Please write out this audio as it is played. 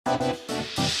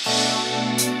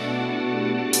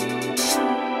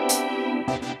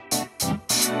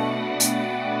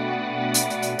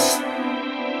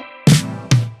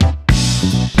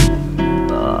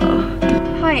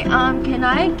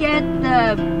I get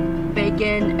the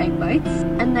bacon egg bites,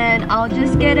 and then I'll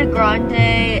just get a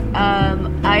grande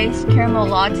iced caramel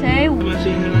latte.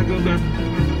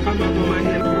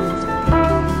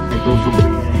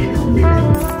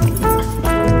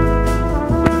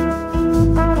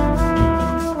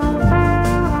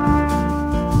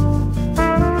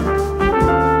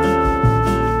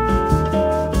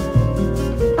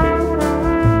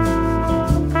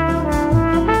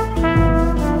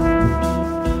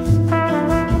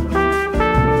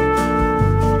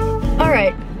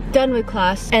 Done with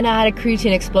class, and I had a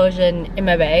creatine explosion in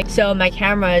my bag, so my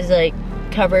camera is like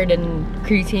covered in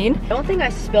creatine. I don't think I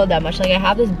spilled that much. Like, I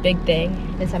have this big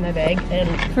thing inside my bag, and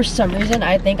for some reason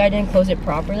I think I didn't close it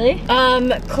properly.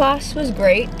 Class was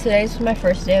great. Today's my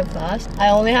first day of class. I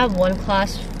only have one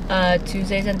class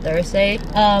Tuesdays and Thursday.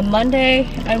 Monday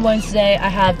and Wednesday I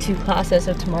have 2 classes,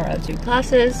 so tomorrow I have 2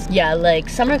 classes. Yeah, like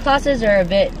summer classes are a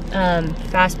bit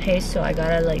fast-paced, so I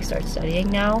gotta like start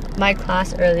studying now. My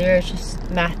class earlier is just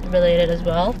math related as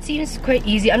well. It seems quite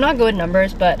easy. I'm not good with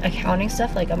numbers, but accounting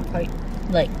stuff like I'm quite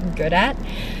like good at.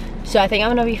 So I think I'm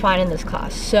gonna be fine in this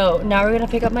class. So now we're gonna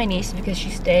pick up my niece because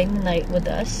she's staying the night with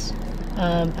us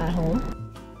at home.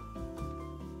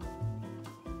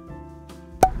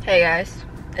 Hey guys.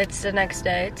 It's the next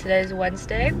day. Today's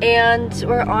Wednesday, and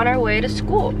we're on our way to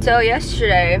school. So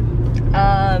yesterday,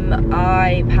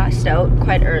 I passed out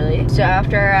quite early. So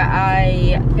after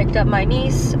I picked up my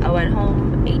niece, I went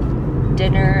home, ate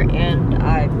dinner, and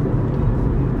I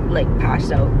like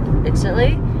passed out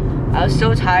instantly. I was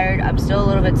so tired. I'm still a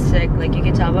little bit sick, like you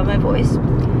can tell by my voice.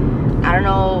 I don't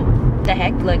know the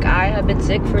heck, like I have been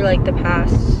sick for like the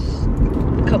past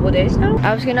couple of days now.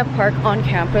 I was gonna park on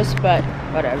campus, but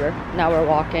whatever. Now we're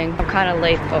walking. I'm kind of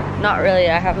late though. Not really.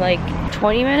 I have like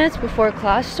 20 minutes before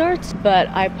class starts, but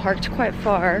I parked quite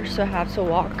far, so I have to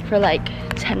walk for like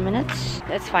 10 minutes.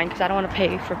 It's fine because I don't want to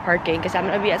pay for parking because I'm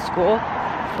gonna be at school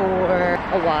for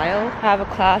a while. I have a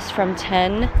class from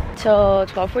 10 till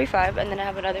 12:45, and then I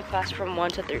have another class from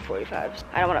 1 to 3:45.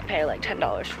 I don't want to pay like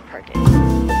 $10 for parking.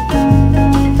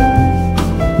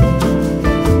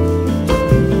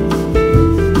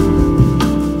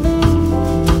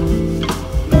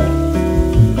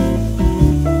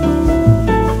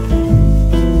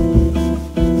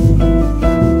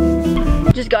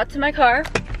 Just got to my car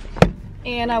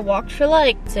and I walked for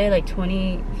like, say like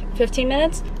 15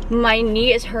 minutes. My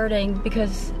knee is hurting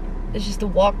because it's just a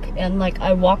walk, and like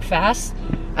I walk fast.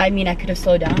 I mean, I could have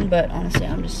slowed down, but honestly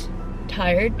I'm just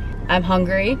tired. I'm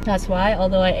hungry, that's why,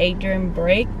 although I ate during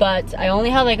break, but I only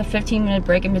have like a 15-minute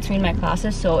break in between my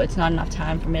classes, so it's not enough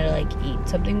time for me to like eat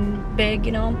something big,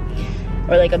 you know,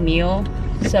 or like a meal.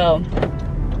 So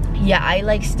yeah, I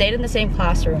like stayed in the same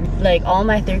classroom. Like all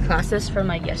my 3 classes from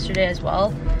like yesterday as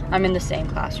well, I'm in the same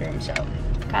classroom, so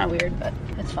kind of weird, but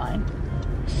it's fine.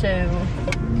 So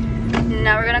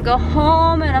now we're gonna go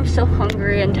home, and I'm so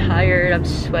hungry and tired. I'm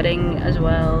sweating as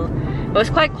well. It was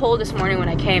quite cold this morning when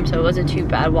I came, so it wasn't too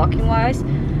bad walking wise,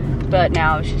 but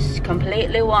now it's just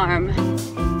completely warm.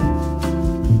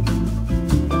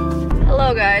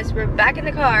 Hello guys, we're back in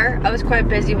the car. I was quite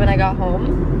busy when I got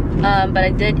home, but I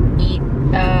did eat.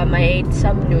 I ate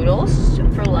some noodles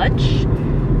for lunch,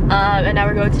 and now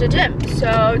we're going to the gym.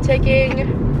 So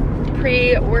taking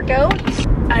pre-workout,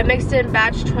 I mixed in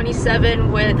batch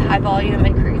 27 with high volume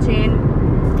and creatine.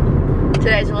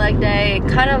 Today's a leg day,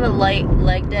 kind of a light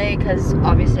leg day because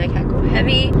obviously I can't go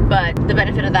heavy, but the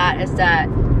benefit of that is that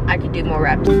I can do more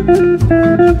reps.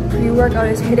 Pre-workout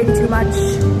is hitting too much.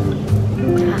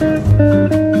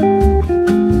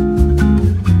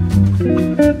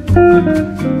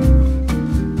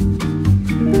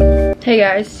 Hey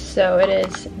guys, so it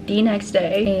is the next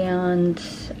day, and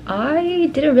I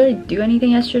didn't really do anything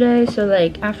yesterday. So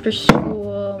like after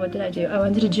school, what did I do? I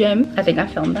went to the gym. I think I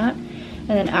filmed that. And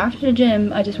then after the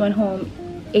gym, I just went home,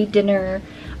 ate dinner.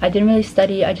 I didn't really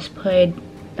study. I just played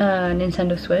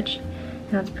Nintendo Switch.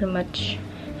 And that's pretty much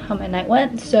how my night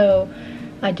went. So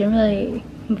I didn't really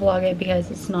vlog it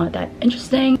because it's not that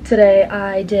interesting. Today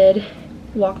I did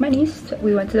walk my niece.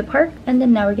 We went to the park, and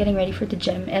then now we're getting ready for the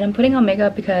gym. And I'm putting on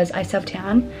makeup because I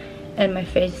self-tan and my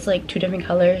face is like 2 different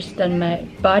colors than my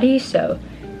body, so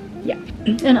yeah.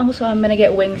 And also I'm gonna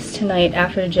get wings tonight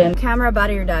after the gym. Camera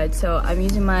battery died, so I'm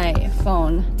using my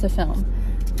phone to film.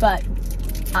 But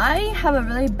I have a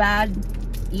really bad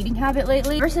eating habit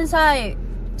lately. Ever since I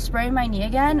sprained my knee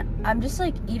again, I'm just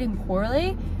like eating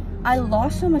poorly. I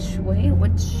lost so much weight,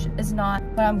 which is not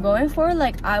what I'm going for.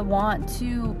 Like, I want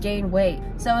to gain weight.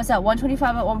 So I was at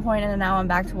 125 at one point, and now I'm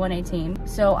back to 118.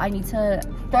 So I need to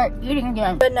start eating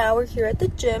again. But now we're here at the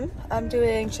gym. I'm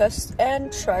doing chest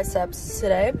and triceps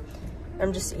today.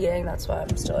 I'm just eating, that's why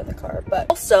I'm still in the car. But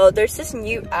also, there's this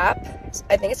new app.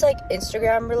 I think it's like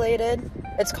Instagram related.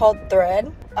 It's called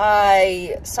Thread.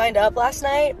 I signed up last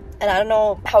night, and I don't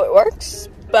know how it works,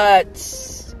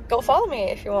 but go follow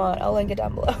me if you want. I'll link it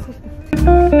down below.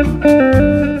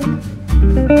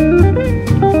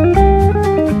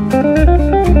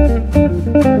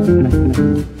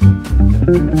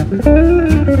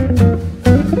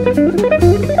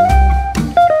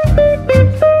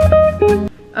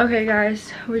 Okay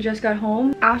guys, we just got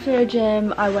home. After the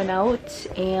gym, I went out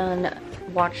and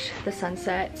watched the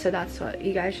sunset, so that's what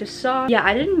you guys just saw. Yeah,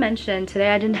 I didn't mention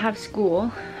today I didn't have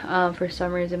school. For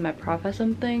some reason my prof has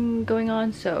something going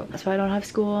on, so that's why I don't have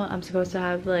school. I'm supposed to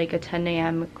have like a 10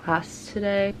 a.m. class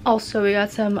today. Also, we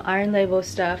got some Iron Label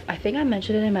stuff. I think I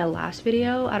mentioned it in my last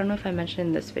video. I don't know if I mentioned it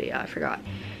in this video, I forgot.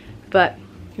 But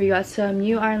we got some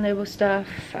new Iron Label stuff.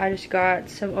 I just got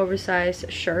some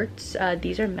oversized shirts.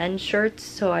 These are men's shirts,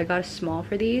 so I got a small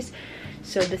for these.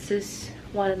 So this is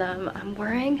one of them I'm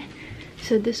wearing.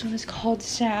 So this one is called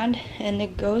Sand, and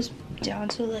it goes down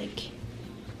to like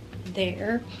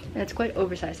there, and it's quite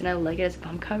oversized, and I like it as a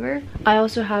bum cover. I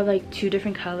also have like 2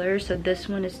 different colors. So this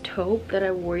one is taupe that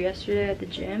I wore yesterday at the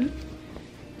gym,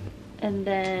 and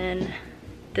then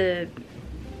the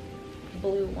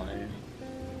blue one.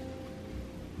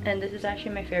 And this is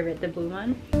actually my favorite, the blue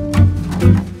one.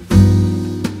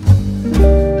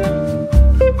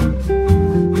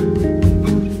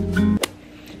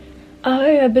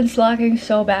 I've been slacking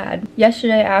so bad.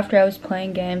 Yesterday after I was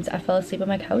playing games, I fell asleep on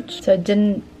my couch, so I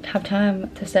didn't have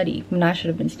time to study when I should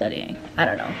have been studying. I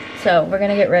don't know. So we're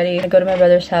gonna get ready to go to my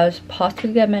brother's house,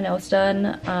 possibly get my nails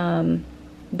done.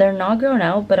 They're not grown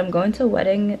out, but I'm going to a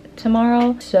wedding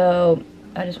tomorrow, so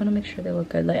I just want to make sure they look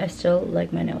good. Like, I still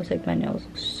like my nails. Like, my nails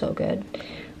look so good.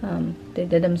 They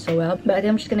did them so well. But I think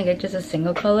I'm just gonna get just a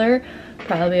single color,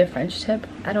 probably a French tip.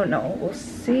 I don't know, we'll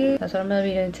see. That's what I'm gonna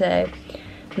be doing today.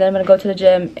 And then I'm gonna go to the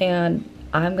gym, and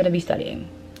I'm gonna be studying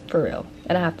for real.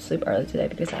 And I have to sleep early today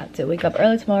because I have to wake up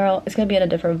early tomorrow. It's gonna be in a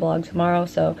different vlog tomorrow,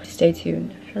 so stay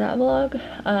tuned for that vlog.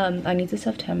 I need to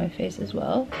self-tan my face as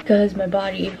well because my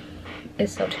body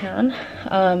is self-tan,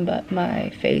 but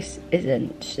my face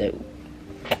isn't, so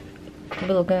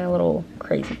we're looking a little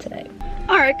crazy today.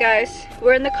 Alright guys,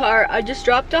 we're in the car. I just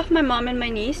dropped off my mom and my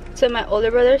niece to my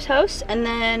older brother's house, and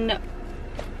then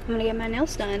I'm gonna get my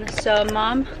nails done. So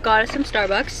mom got us some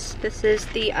Starbucks. This is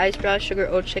the iced brown sugar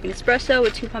oat chicken espresso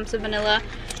with 2 pumps of vanilla,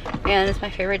 and it's my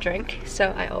favorite drink,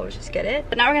 so I always just get it.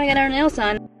 But now we're gonna get our nails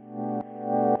done.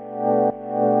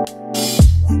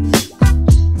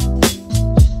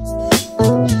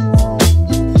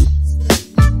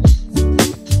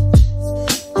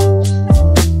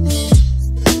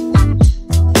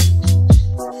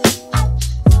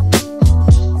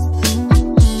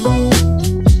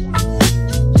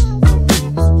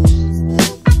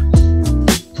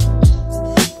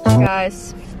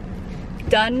 Guys,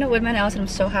 done with my nails, and I'm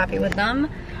so happy with them.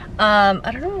 I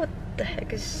don't know what the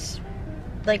heck is,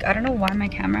 like, I don't know why my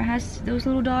camera has those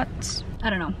little dots. I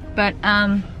don't know, but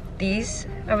these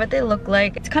are what they look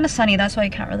like. It's kind of sunny, that's why you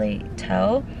can't really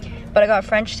tell, but I got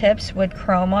French tips with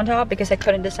chrome on top because I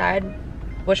couldn't decide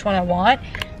which one I want.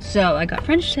 So I got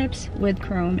French tips with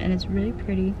chrome, and it's really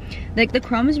pretty. Like, the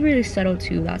chrome is really subtle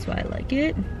too, that's why I like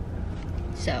it.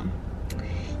 So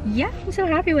yeah, I'm so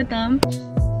happy with them.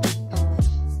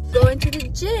 Going to the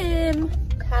gym,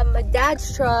 have my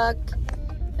dad's truck,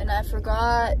 and I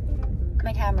forgot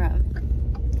my camera.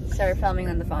 Started filming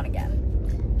on the phone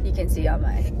again. You can see all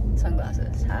my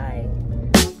sunglasses. Hi.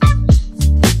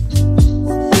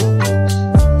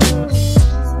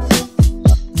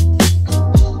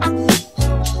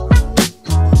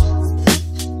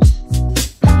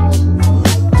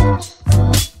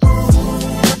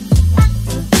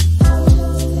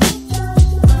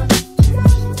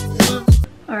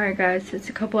 Guys, it's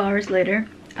a couple hours later.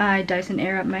 I Dyson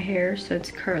Air up my hair so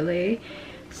it's curly,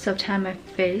 self-tan my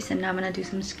face, and now I'm gonna do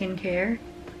some skincare.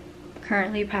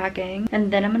 Currently packing,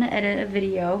 and then I'm gonna edit a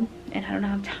video, and I don't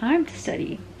have time to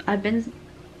study. I've been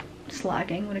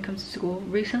slacking when it comes to school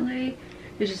recently.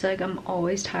 It's just like I'm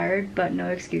always tired, but no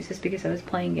excuses because I was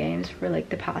playing games for like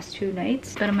the past 2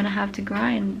 nights. But I'm gonna have to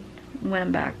grind when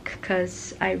I'm back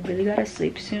because I really gotta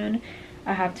sleep soon.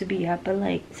 I have to be up at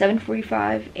like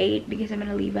 7:45, 8 because I'm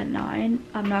gonna leave at 9.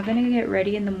 I'm not gonna get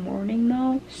ready in the morning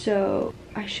though, so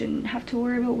I shouldn't have to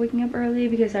worry about waking up early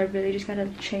because I really just gotta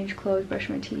change clothes, brush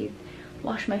my teeth,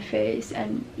 wash my face,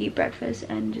 and eat breakfast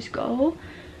and just go.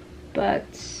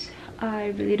 But I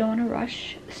really don't want to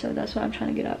rush, so that's why I'm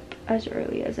trying to get up as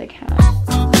early as I can.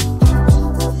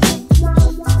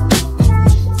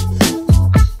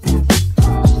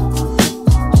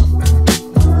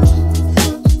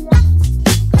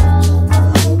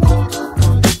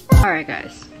 Alright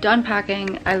guys, done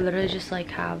packing. I literally just like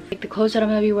have like the clothes that I'm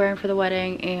gonna be wearing for the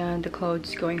wedding and the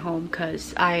clothes going home,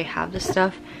 because I have the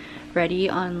stuff ready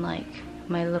on like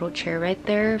my little chair right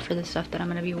there for the stuff that I'm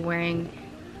gonna be wearing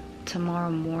tomorrow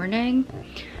morning.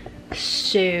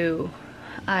 So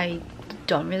I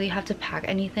don't really have to pack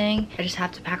anything. I just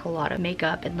have to pack a lot of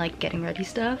makeup and like getting ready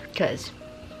stuff, because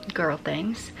girl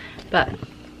things. But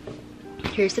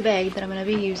here's the bag that I'm gonna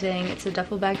be using. It's a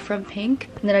duffel bag from Pink.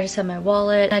 And then I just have my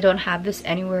wallet. I don't have this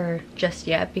anywhere just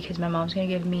yet because my mom's gonna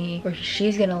give me, or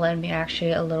she's gonna lend me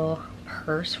actually, a little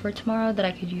purse for tomorrow that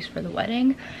I could use for the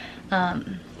wedding.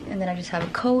 And then I just have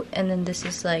a coat, and then this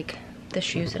is like the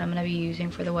shoes that I'm gonna be using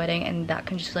for the wedding, and that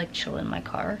can just like chill in my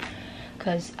car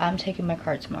because I'm taking my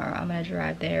car tomorrow. I'm gonna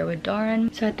drive there with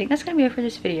Darren. So I think that's gonna be it for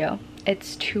this video.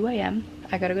 It's 2 a.m.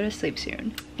 I gotta go to sleep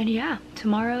soon. And yeah,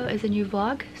 tomorrow is a new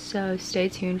vlog, so stay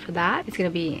tuned for that. It's gonna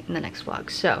be in the next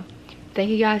vlog. So thank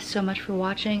you guys so much for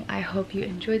watching. I hope you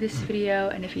enjoyed this video,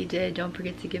 and if you did, don't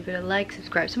forget to give it a like,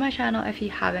 subscribe to my channel if you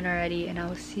haven't already, and I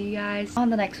will see you guys on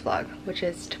the next vlog, which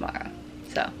is tomorrow.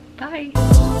 So bye.